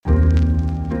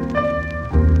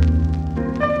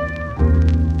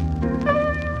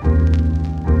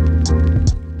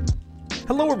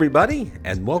everybody,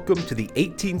 and welcome to the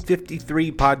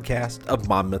 1853 podcast of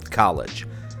Monmouth College.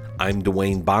 I'm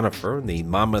Dwayne Bonifer in the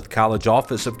Monmouth College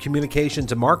Office of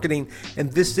Communications and Marketing,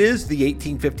 and this is the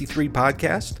 1853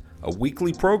 podcast, a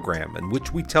weekly program in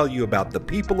which we tell you about the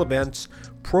people, events,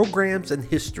 programs, and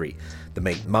history that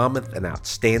make Monmouth an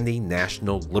outstanding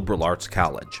national liberal arts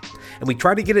college. And we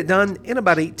try to get it done in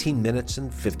about 18 minutes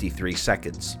and 53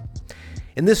 seconds.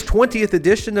 In this 20th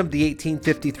edition of the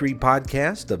 1853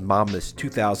 podcast of Monmouth's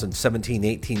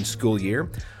 2017-18 school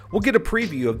year, we'll get a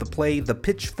preview of the play The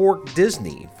Pitchfork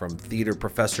Disney from theater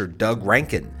professor Doug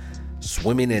Rankin.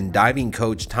 Swimming and diving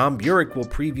coach Tom Burek will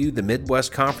preview the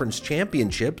Midwest Conference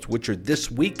Championships, which are this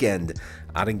weekend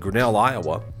out in Grinnell,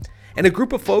 Iowa. And a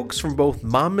group of folks from both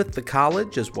Monmouth the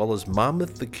College as well as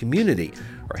Monmouth the Community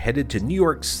are headed to New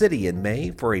York City in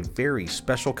May for a very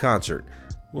special concert.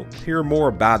 We'll hear more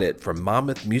about it from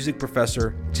Monmouth music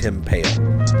professor Tim Pahel.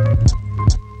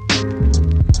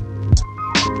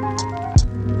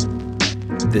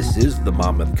 This is the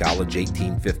Monmouth College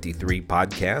 1853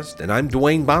 podcast, and I'm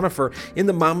Dwayne Bonifer in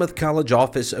the Monmouth College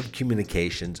Office of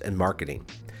Communications and Marketing.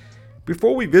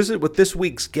 Before we visit with this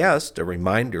week's guest, a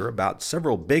reminder about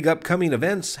several big upcoming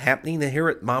events happening here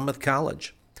at Monmouth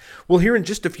College. We'll hear in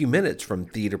just a few minutes from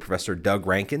theater professor Doug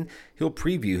Rankin. He'll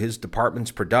preview his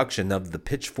department's production of The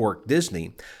Pitchfork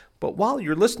Disney. But while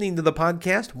you're listening to the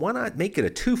podcast, why not make it a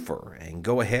twofer and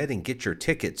go ahead and get your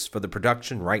tickets for the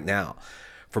production right now?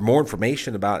 For more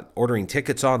information about ordering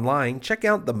tickets online, check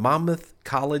out the Monmouth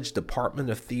College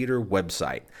Department of Theater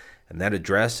website. And that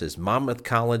address is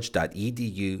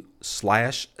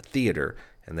monmouthcollege.edu/theater,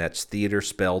 and that's theater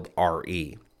spelled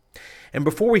R-E. And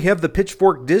before we have the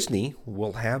Pitchfork Disney,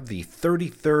 we'll have the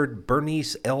 33rd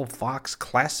Bernice L. Fox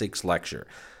Classics Lecture.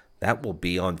 That will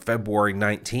be on February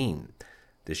 19.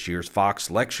 This year's Fox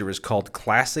Lecture is called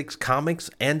Classics, Comics,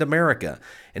 and America,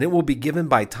 and it will be given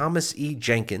by Thomas E.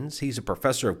 Jenkins. He's a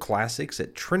professor of classics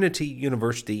at Trinity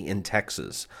University in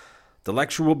Texas. The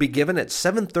lecture will be given at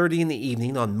 7:30 in the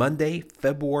evening on Monday,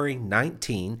 February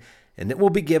 19, and it will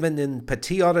be given in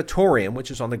Petit Auditorium,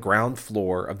 which is on the ground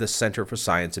floor of the Center for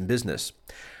Science and Business.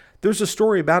 There's a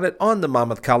story about it on the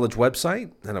Monmouth College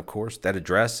website, and of course, that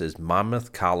address is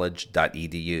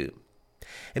monmouthcollege.edu.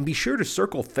 And be sure to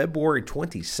circle February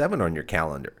 27 on your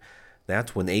calendar.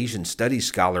 That's when Asian Studies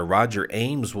scholar Roger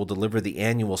Ames will deliver the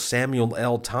annual Samuel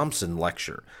L. Thompson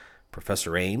Lecture.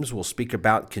 Professor Ames will speak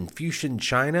about Confucian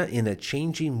China in a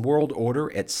Changing World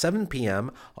Order at 7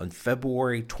 p.m. on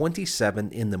February 27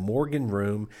 in the Morgan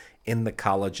Room in the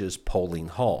college's polling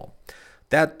hall.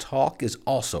 That talk is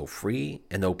also free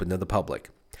and open to the public.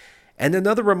 And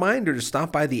another reminder to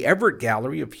stop by the Everett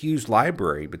Gallery of Hughes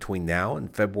Library between now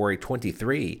and February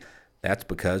 23. That's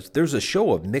because there's a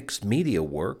show of mixed media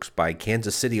works by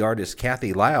Kansas City artist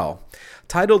Kathy Lau.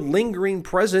 Titled Lingering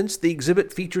Presence, the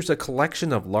exhibit features a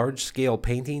collection of large-scale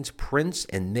paintings, prints,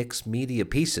 and mixed media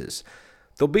pieces.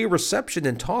 There'll be a reception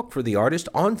and talk for the artist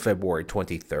on February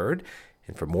 23rd.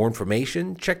 And for more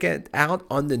information, check it out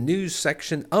on the news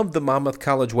section of the Monmouth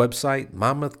College website,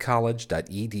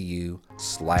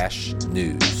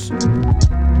 monmouthcollege.edu/news.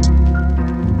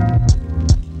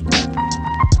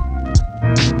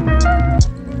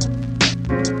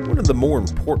 One of the more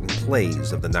important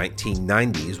plays of the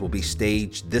 1990s will be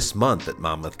staged this month at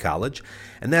Monmouth College,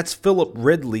 and that's Philip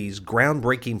Ridley's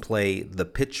groundbreaking play, The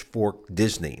Pitchfork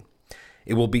Disney.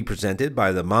 It will be presented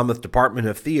by the Monmouth Department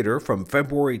of Theater from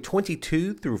February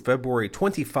 22 through February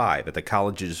 25 at the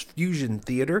college's Fusion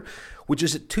Theater, which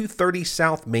is at 230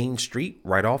 South Main Street,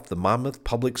 right off the Monmouth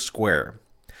Public Square.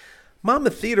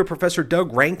 Monmouth Theater professor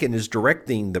Doug Rankin is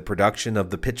directing the production of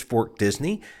The Pitchfork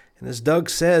Disney, and as Doug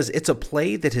says, it's a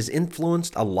play that has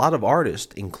influenced a lot of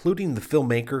artists, including the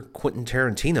filmmaker Quentin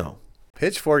Tarantino.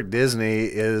 Pitchfork Disney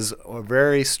is a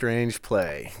very strange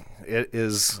play. It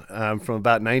is from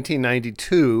about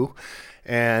 1992,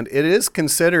 and it is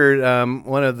considered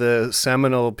one of the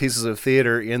seminal pieces of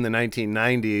theater in the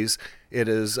 1990s. It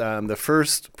is the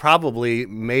first probably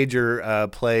major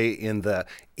play in the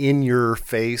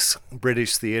in-your-face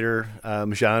British theater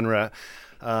genre.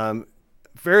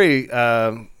 Very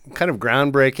kind of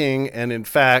groundbreaking, and in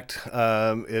fact,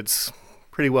 it's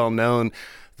pretty well known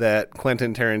that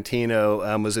Quentin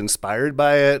Tarantino was inspired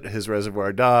by it. His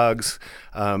Reservoir Dogs,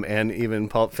 and even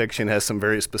Pulp Fiction has some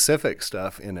very specific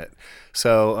stuff in it.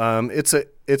 So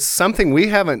it's something we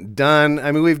haven't done.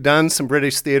 I mean, we've done some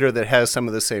British theater that has some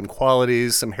of the same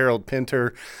qualities, some Harold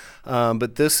Pinter,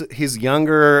 but he's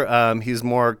younger, he's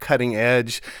more cutting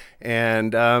edge,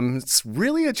 and it's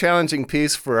really a challenging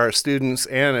piece for our students,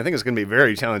 and I think it's going to be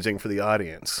very challenging for the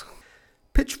audience.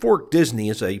 Pitchfork Disney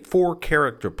is a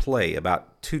 4-character play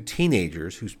about 2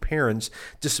 teenagers whose parents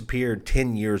disappeared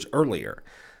 10 years earlier.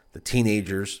 The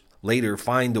teenagers later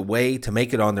find a way to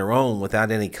make it on their own without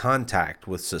any contact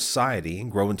with society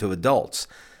and grow into adults.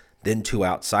 Then 2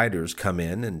 outsiders come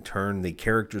in and turn the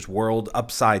characters' world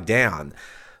upside down.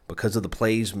 Because of the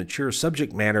play's mature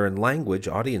subject matter and language,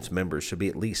 audience members should be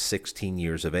at least 16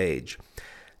 years of age.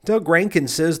 Doug Rankin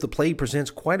says the play presents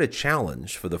quite a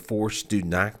challenge for the 4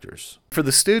 student actors. For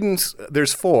the students,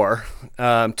 there's 4.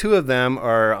 2 of them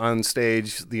are on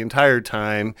stage the entire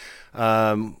time.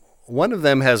 One of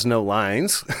them has no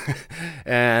lines,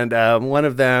 and one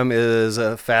of them is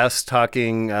a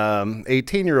fast-talking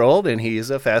 18-year-old, and he's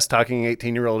a fast-talking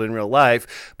 18-year-old in real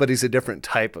life, but he's a different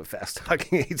type of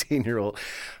fast-talking 18-year-old.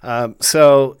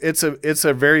 So it's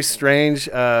a very strange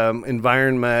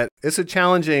environment. It's a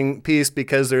challenging piece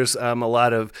because there's a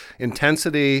lot of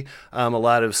intensity, a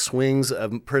lot of swings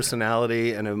of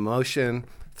personality and emotion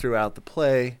throughout the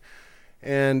play,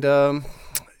 and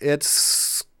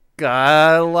it's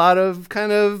got a lot of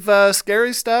kind of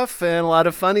scary stuff and a lot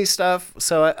of funny stuff.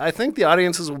 So I think the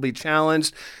audiences will be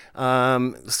challenged.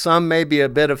 Some may be a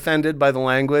bit offended by the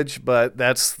language, but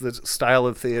that's the style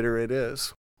of theater it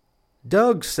is.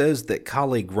 Doug says that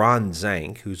colleague Ron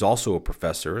Zank, who's also a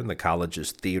professor in the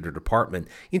college's theater department,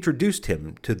 introduced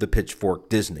him to the Pitchfork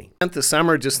Disney. I spent the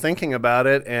summer just thinking about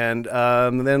it, and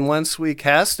then once we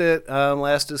cast it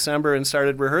last December and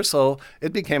started rehearsal,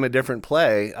 it became a different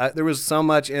play. There was so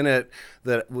much in it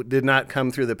that did not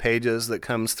come through the pages that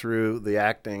comes through the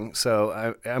acting.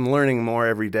 So I'm learning more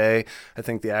every day. I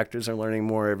think the actors are learning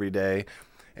more every day,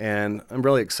 and I'm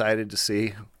really excited to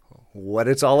see what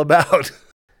it's all about.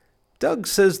 Doug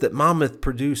says that Monmouth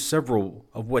produced several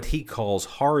of what he calls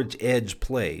hard-edge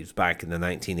plays back in the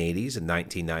 1980s and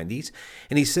 1990s,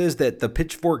 and he says that the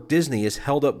Pitchfork Disney has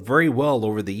held up very well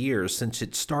over the years since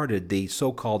it started the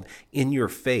so-called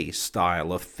in-your-face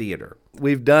style of theater.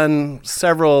 We've done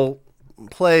several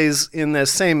plays in the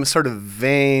same sort of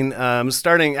vein,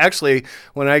 starting actually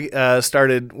when I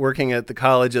started working at the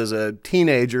college as a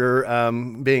teenager,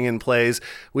 being in plays,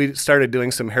 we started doing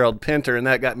some Harold Pinter, and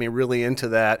that got me really into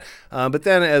that. But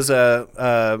then as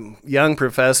a young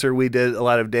professor, we did a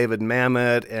lot of David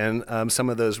Mamet and some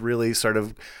of those really sort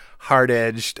of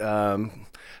hard-edged,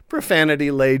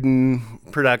 profanity-laden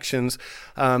productions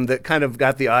that kind of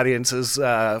got the audiences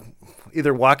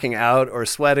either walking out or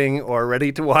sweating or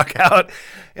ready to walk out.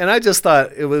 And I just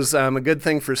thought it was a good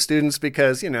thing for students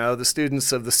because, the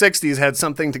students of the 60s had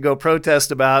something to go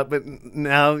protest about. But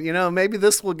now, maybe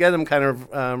this will get them kind of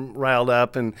riled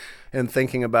up and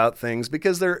thinking about things,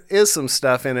 because there is some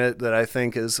stuff in it that I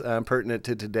think is pertinent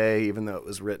to today, even though it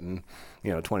was written,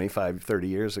 25, 30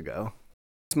 years ago.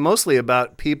 It's mostly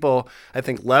about people, I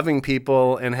think, loving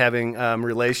people and having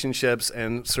relationships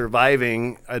and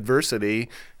surviving adversity,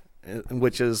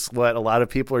 which is what a lot of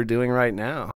people are doing right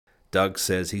now. Doug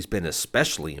says he's been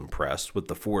especially impressed with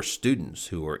the 4 students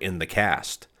who are in the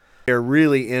cast. They're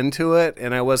really into it,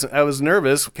 and I was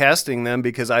nervous casting them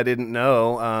because I didn't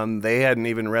know. They hadn't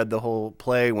even read the whole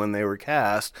play when they were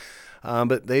cast,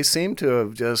 but they seem to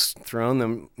have just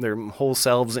thrown their whole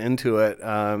selves into it.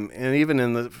 And even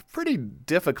in the pretty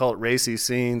difficult racy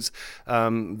scenes,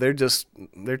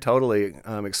 they're totally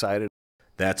excited.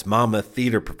 That's Monmouth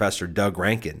Theater Professor Doug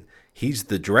Rankin. He's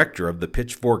the director of the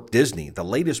Pitchfork Disney, the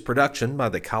latest production by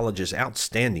the college's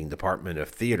outstanding Department of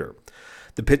Theater.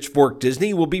 The Pitchfork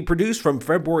Disney will be produced from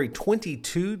February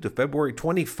 22 to February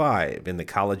 25 in the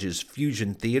college's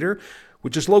Fusion Theater,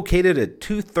 which is located at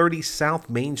 230 South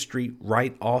Main Street,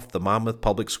 right off the Monmouth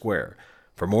Public Square.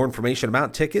 For more information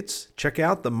about tickets, check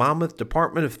out the Monmouth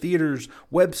Department of Theater's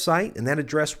website, and that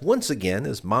address once again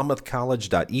is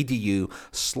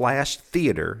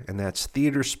monmouthcollege.edu/theater, and that's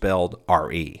theater spelled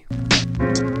R-E.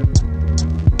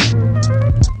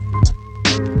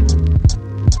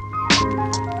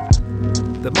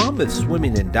 The Monmouth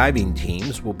swimming and diving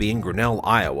teams will be in Grinnell,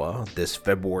 Iowa this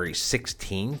February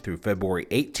 16 through February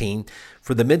 18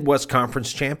 for the Midwest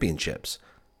Conference Championships.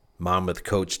 Monmouth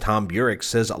coach Tom Burek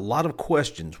says a lot of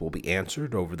questions will be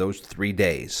answered over those 3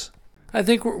 days. I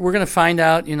think we're going to find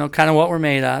out, kind of what we're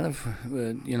made out of,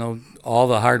 all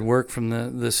the hard work from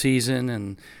the season,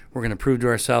 and we're going to prove to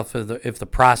ourselves if the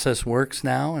process works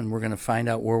now, and we're going to find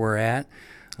out where we're at.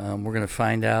 We're going to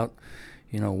find out,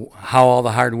 how all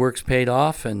the hard work's paid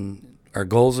off and our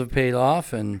goals have paid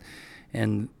off, and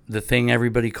the thing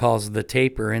everybody calls the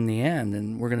taper in the end,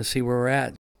 and we're going to see where we're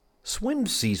at. Swim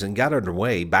season got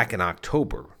underway back in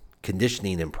October.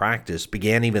 Conditioning and practice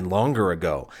began even longer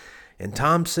ago, and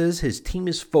Tom says his team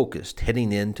is focused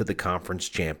heading into the conference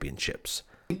championships.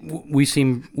 We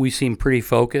seem pretty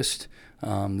focused.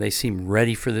 They seem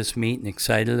ready for this meet and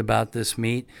excited about this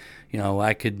meet.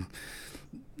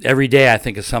 Every day I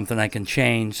think of something I can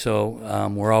change, so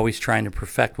we're always trying to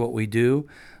perfect what we do.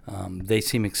 They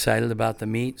seem excited about the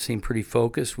meet, seem pretty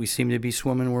focused. We seem to be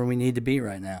swimming where we need to be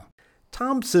right now.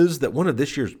 Tom says that one of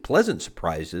this year's pleasant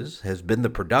surprises has been the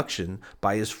production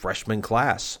by his freshman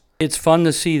class. It's fun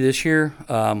to see this year.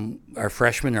 Our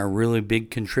freshmen are really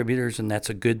big contributors, and that's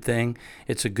a good thing.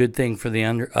 It's a good thing for the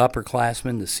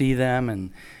upperclassmen to see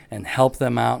them and help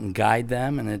them out and guide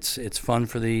them, and it's fun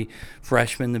for the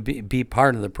freshmen to be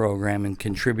part of the program and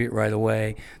contribute right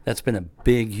away. That's been a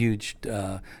big, huge,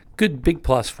 good big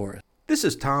plus for us. This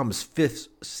is Tom's 5th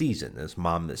season as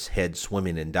Monmouth's head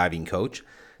swimming and diving coach.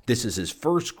 This is his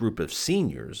first group of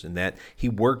seniors in that he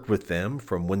worked with them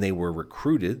from when they were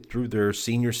recruited through their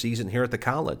senior season here at the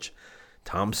college.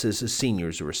 Tom says his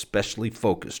seniors are especially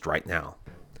focused right now.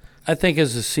 I think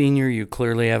as a senior, you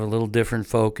clearly have a little different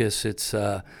focus. It's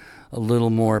a little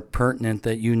more pertinent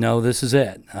that this is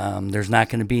it. There's not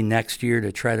going to be next year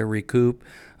to try to recoup.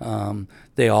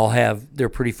 They're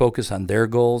pretty focused on their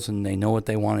goals, and they know what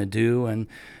they want to do, and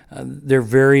they're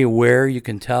very aware. You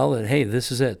can tell that, hey, this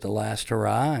is it, the last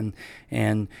hurrah,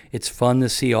 and it's fun to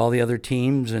see all the other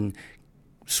teams and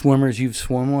swimmers you've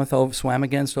swam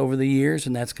against over the years,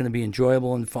 and that's going to be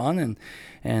enjoyable and fun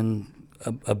and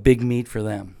a big meet for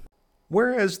them.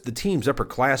 Whereas the team's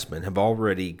upperclassmen have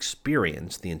already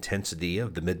experienced the intensity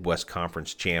of the Midwest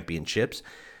Conference Championships,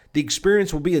 the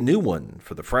experience will be a new one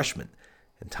for the freshmen.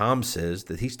 And Tom says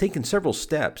that he's taken several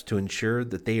steps to ensure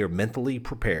that they are mentally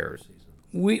prepared.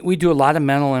 We do a lot of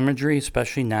mental imagery,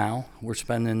 especially now. We're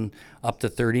spending up to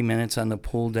 30 minutes on the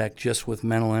pool deck just with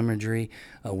mental imagery.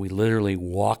 We literally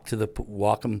walk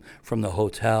them from the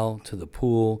hotel to the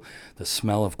pool, the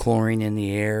smell of chlorine in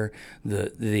the air,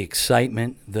 the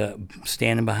excitement, the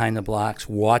standing behind the blocks,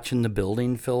 watching the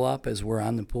building fill up as we're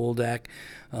on the pool deck.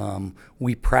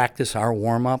 We practice our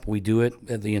warm-up. We do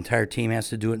it, the entire team has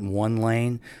to do it in one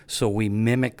lane, so we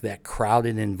mimic that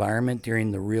crowded environment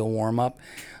during the real warm-up.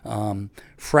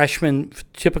 Freshmen,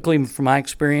 typically from my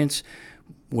experience,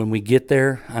 when we get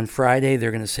there on Friday, they're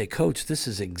going to say, Coach, this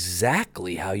is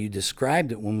exactly how you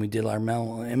described it when we did our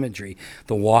mental imagery.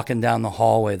 The walking down the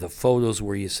hallway, the photos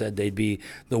where you said they'd be,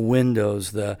 the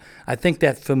windows. I think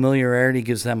that familiarity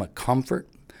gives them a comfort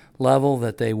level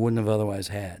that they wouldn't have otherwise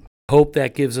had. Hope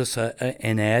that gives us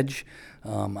an edge.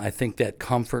 I think that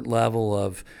comfort level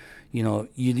of,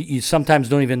 you sometimes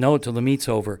don't even know it till the meet's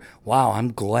over. Wow,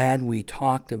 I'm glad we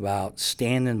talked about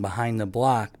standing behind the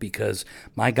block because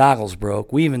my goggles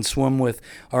broke. We even swim with,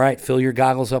 all right, fill your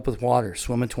goggles up with water,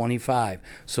 swim at 25.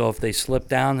 So if they slip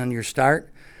down on your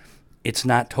start, it's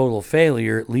not total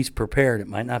failure, at least prepared. It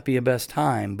might not be a best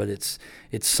time, but it's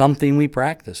something we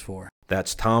practice for.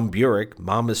 That's Tom Burek,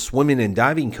 Monmouth's swimming and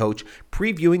diving coach,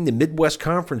 previewing the Midwest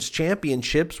Conference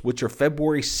Championships, which are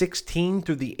February 16th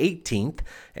through the 18th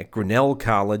at Grinnell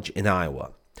College in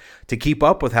Iowa. To keep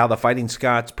up with how the Fighting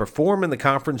Scots perform in the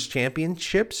conference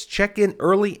championships, check in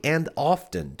early and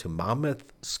often to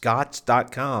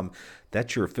MonmouthScots.com.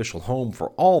 That's your official home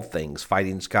for all things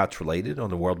Fighting Scots related on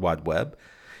the World Wide Web.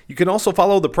 You can also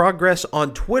follow the progress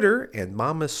on Twitter, and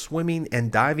Monmouth Swimming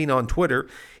and Diving on Twitter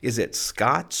is at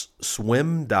Scots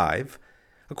Swim Dive.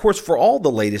 Of course, for all the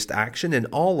latest action in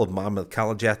all of Monmouth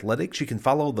College athletics, you can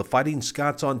follow the Fighting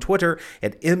Scots on Twitter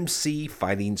at MC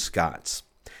Fighting Scots.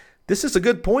 This is a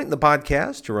good point in the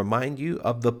podcast to remind you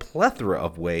of the plethora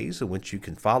of ways in which you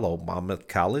can follow Monmouth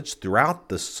College throughout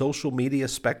the social media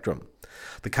spectrum.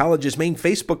 The college's main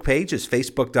Facebook page is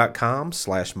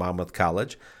facebook.com/Monmouth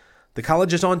College. The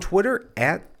college is on Twitter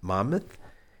at Monmouth,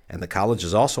 and the college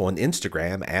is also on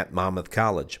Instagram at Monmouth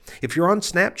College. If you're on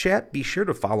Snapchat, be sure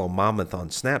to follow Monmouth on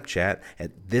Snapchat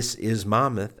at This Is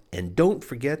Monmouth, and don't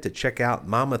forget to check out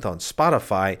Monmouth on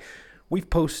Spotify. We've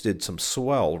posted some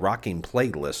swell rocking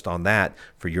playlist on that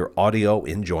for your audio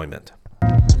enjoyment.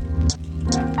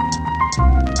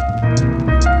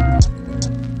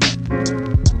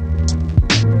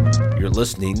 You're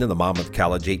listening to the Monmouth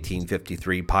College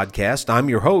 1853 podcast. I'm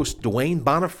your host, Dwayne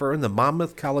Bonifer, in the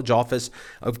Monmouth College Office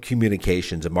of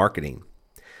Communications and Marketing.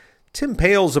 Tim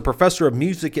Pahel is a professor of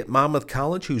music at Monmouth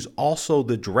College who's also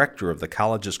the director of the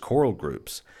college's choral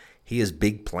groups. He has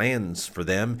big plans for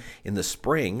them in the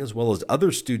spring, as well as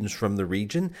other students from the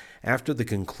region after the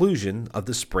conclusion of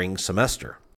the spring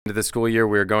semester. End of the school year,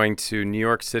 we're going to New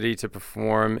York City to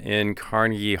perform in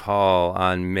Carnegie Hall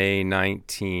on May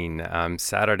 19,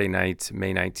 Saturday night,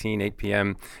 May 19, 8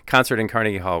 p.m. concert in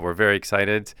Carnegie Hall. We're very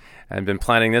excited and been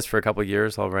planning this for a couple of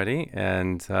years already,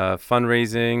 and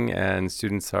fundraising and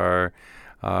students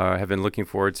have been looking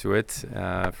forward to it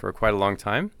for quite a long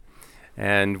time.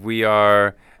 and we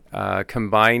are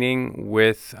combining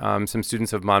with some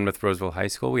students of Monmouth Roseville High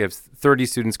School. We have 30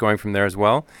 students going from there as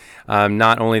well.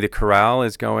 Not only the chorale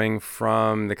is going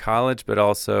from the college, but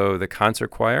also the concert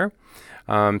choir.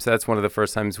 So that's one of the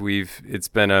first times it's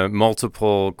been a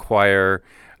multiple choir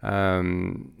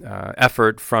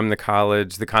effort from the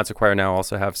college. The concert choir now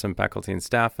also have some faculty and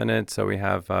staff in it, so we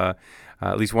have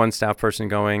at least one staff person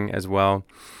going as well.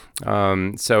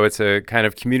 So it's a kind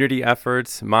of community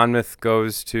effort. Monmouth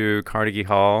goes to Carnegie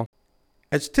Hall.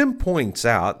 As Tim points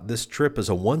out, this trip is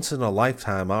a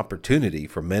once-in-a-lifetime opportunity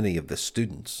for many of the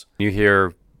students. You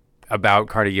hear about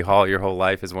Carnegie Hall your whole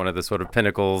life as one of the sort of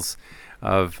pinnacles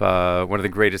of one of the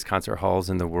greatest concert halls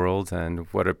in the world, and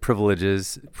what a privilege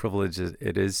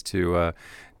it is to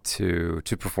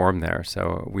perform there.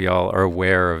 So we all are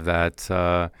aware of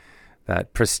that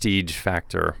prestige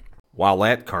factor. While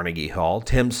at Carnegie Hall,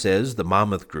 Tim says the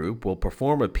Monmouth group will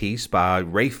perform a piece by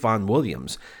Ralph Vaughan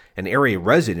Williams, and area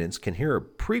residents can hear a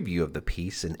preview of the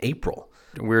piece in April.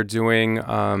 We're doing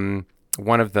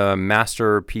one of the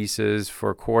masterpieces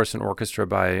for chorus and orchestra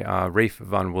by Ralph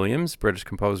Vaughan Williams, British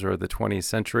composer of the 20th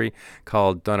century,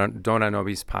 called Dona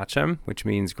Nobis Pacem, which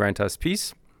means grant us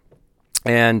peace.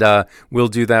 And we'll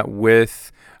do that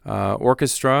with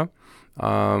orchestra.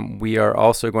 We are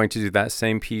also going to do that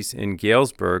same piece in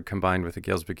Galesburg, combined with the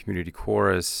Galesburg Community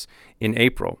Chorus in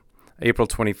April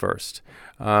 21st.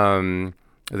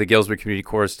 The Galesburg Community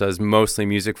Chorus does mostly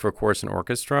music for chorus and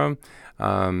orchestra.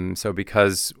 So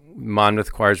because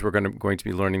Monmouth choirs were going to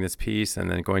be learning this piece and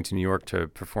then going to New York to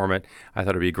perform it, I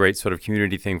thought it would be a great sort of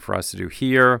community thing for us to do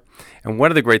here. And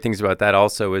one of the great things about that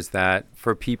also is that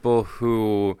for people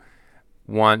who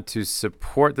want to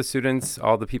support the students,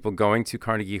 all the people going to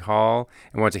Carnegie Hall,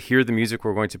 and want to hear the music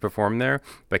we're going to perform there,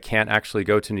 but can't actually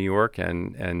go to New York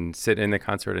and sit in the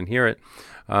concert and hear it,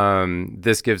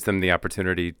 this gives them the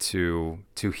opportunity to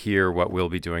hear what we'll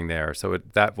be doing there. So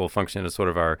that will function as sort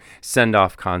of our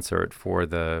send-off concert for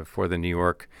the New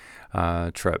York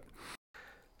trip.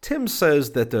 Tim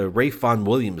says that the Ralph Vaughan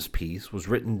Williams piece was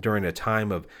written during a time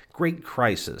of great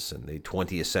crisis in the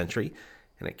 20th century,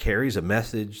 and it carries a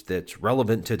message that's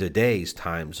relevant to today's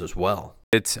times as well.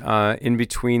 It's in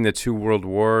between the two world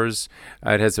wars.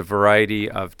 It has a variety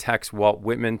of texts, Walt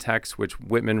Whitman texts, which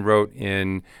Whitman wrote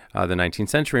in the 19th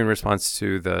century in response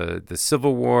to the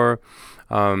Civil War.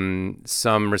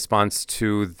 Some response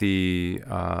to the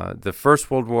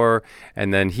First World War,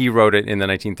 and then he wrote it in the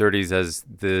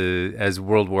 1930s as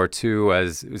World War II,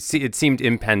 as it seemed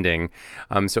impending.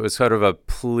 So it was sort of a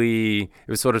plea.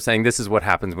 It was sort of saying, this is what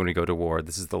happens when we go to war.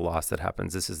 This is the loss that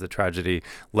happens. This is the tragedy.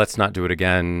 Let's not do it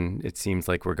again. It seems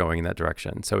like we're going in that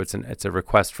direction. So it's a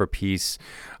request for peace.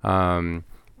 And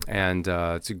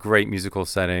it's a great musical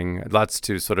setting. Lots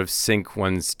to sort of sink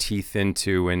one's teeth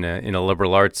into in a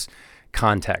liberal arts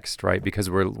context, right? Because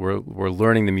we're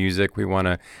learning the music. We want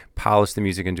to polish the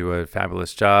music and do a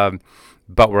fabulous job,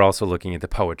 but we're also looking at the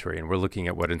poetry, and we're looking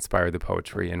at what inspired the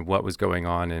poetry and what was going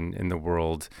on in the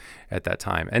world at that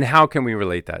time, and how can we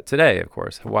relate that today? Of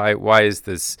course, why is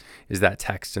that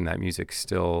text and that music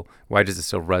still? Why does it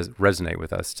still resonate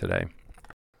with us today?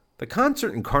 The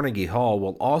concert in Carnegie Hall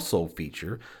will also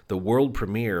feature the world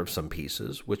premiere of some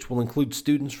pieces, which will include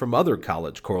students from other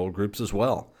college choral groups as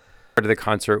well. Part of the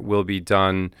concert will be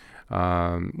conducted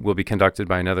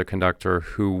by another conductor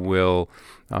who will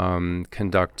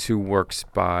conduct two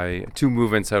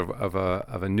movements of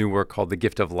a new work called The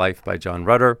Gift of Life by John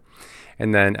Rutter.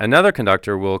 And then another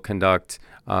conductor will conduct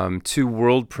two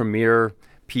world premiere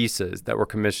pieces that were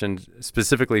commissioned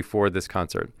specifically for this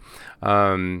concert.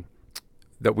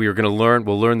 That we are going to learn.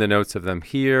 We'll learn the notes of them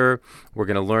here. We're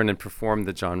going to learn and perform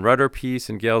the John Rutter piece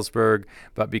in Galesburg.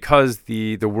 But because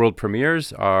the world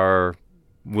premieres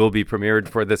will be premiered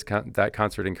for that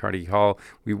concert in Carnegie Hall,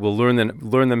 we will learn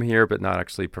them here, but not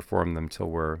actually perform them till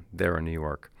we're there in New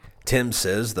York. Tim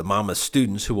says the Monmouth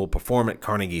students who will perform at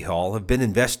Carnegie Hall have been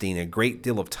investing a great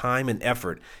deal of time and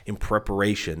effort in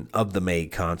preparation of the May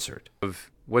concert.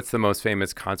 What's the most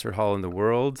famous concert hall in the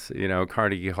world?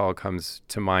 Carnegie Hall comes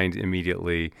to mind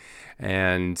immediately.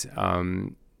 And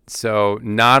so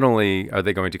not only are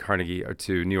they going to Carnegie or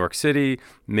to New York City,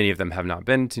 many of them have not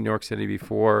been to New York City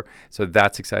before. So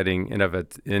that's exciting in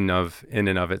and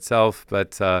of itself.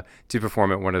 But to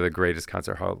perform at one of the greatest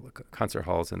concert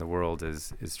halls in the world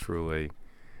is truly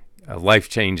a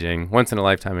life-changing,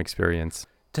 once-in-a-lifetime experience.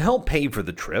 To help pay for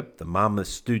the trip, the Monmouth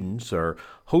students are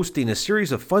hosting a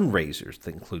series of fundraisers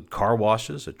that include car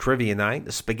washes, a trivia night,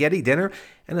 a spaghetti dinner,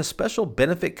 and a special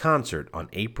benefit concert on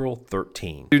April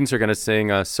 13. Students are going to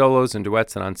sing solos and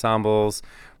duets and ensembles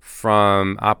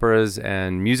from operas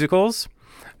and musicals.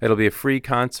 It'll be a free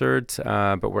concert,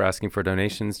 but we're asking for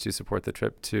donations to support the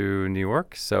trip to New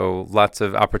York. So lots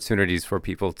of opportunities for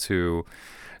people to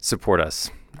support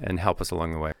us and help us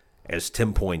along the way. As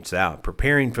Tim points out,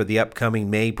 preparing for the upcoming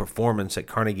May performance at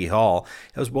Carnegie Hall,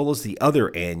 as well as the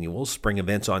other annual spring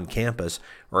events on campus,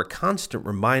 are a constant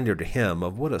reminder to him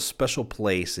of what a special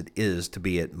place it is to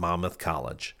be at Monmouth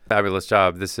College. Fabulous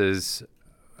job. This is,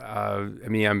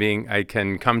 I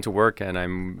can come to work and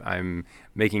I'm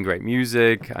making great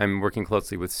music. I'm working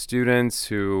closely with students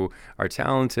who are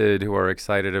talented, who are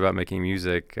excited about making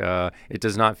music. It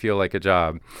does not feel like a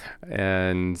job.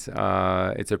 And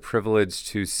it's a privilege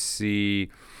to see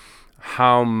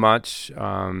how much,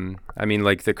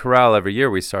 like the chorale every year,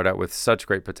 we start out with such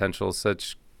great potential, so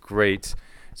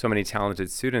many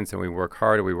talented students, and we work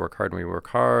hard and we work hard and we work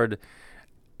hard.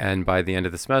 And by the end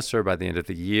of the semester, by the end of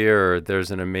the year,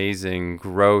 there's an amazing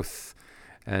growth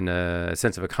and a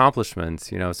sense of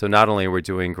accomplishment. So not only are we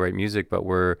doing great music, but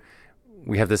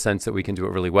we have the sense that we can do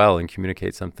it really well and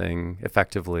communicate something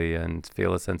effectively and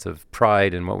feel a sense of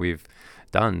pride in what we've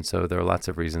done. So there are lots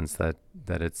of reasons that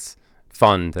it's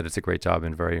fun, that it's a great job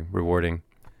and very rewarding.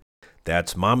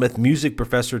 That's Monmouth music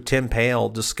professor Tim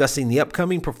Pahel discussing the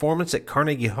upcoming performance at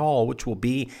Carnegie Hall, which will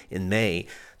be in May.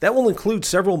 That will include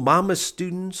several Monmouth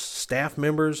students, staff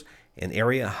members, and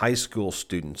area high school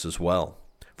students as well.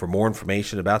 For more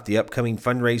information about the upcoming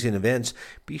fundraising events,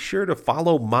 be sure to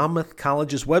follow Monmouth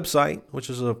College's website, which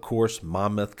is, of course,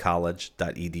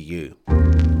 monmouthcollege.edu.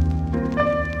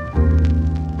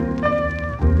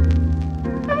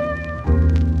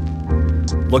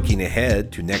 Looking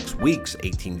ahead to next week's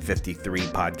 1853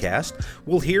 podcast,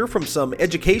 we'll hear from some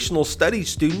educational studies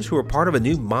students who are part of a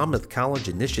new Monmouth College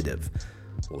initiative.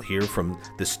 We'll hear from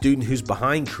the student who's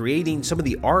behind creating some of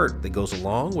the art that goes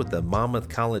along with the Monmouth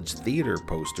College theater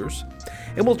posters.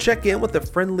 And we'll check in with the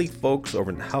friendly folks over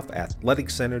in Huff Athletic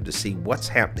Center to see what's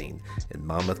happening in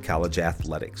Monmouth College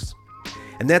athletics.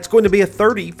 And that's going to be a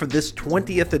 30 for this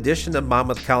 20th edition of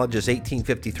Monmouth College's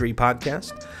 1853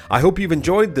 podcast. I hope you've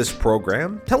enjoyed this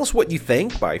program. Tell us what you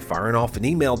think by firing off an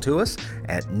email to us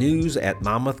at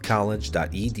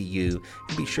news@monmouthcollege.edu,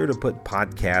 and be sure to put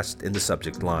podcast in the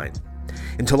subject line.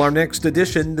 Until our next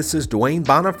edition, this is Dwayne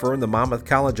Bonifer in the Monmouth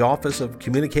College Office of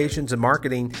Communications and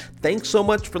Marketing. Thanks so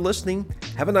much for listening.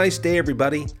 Have a nice day,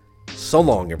 everybody. So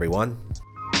long, everyone.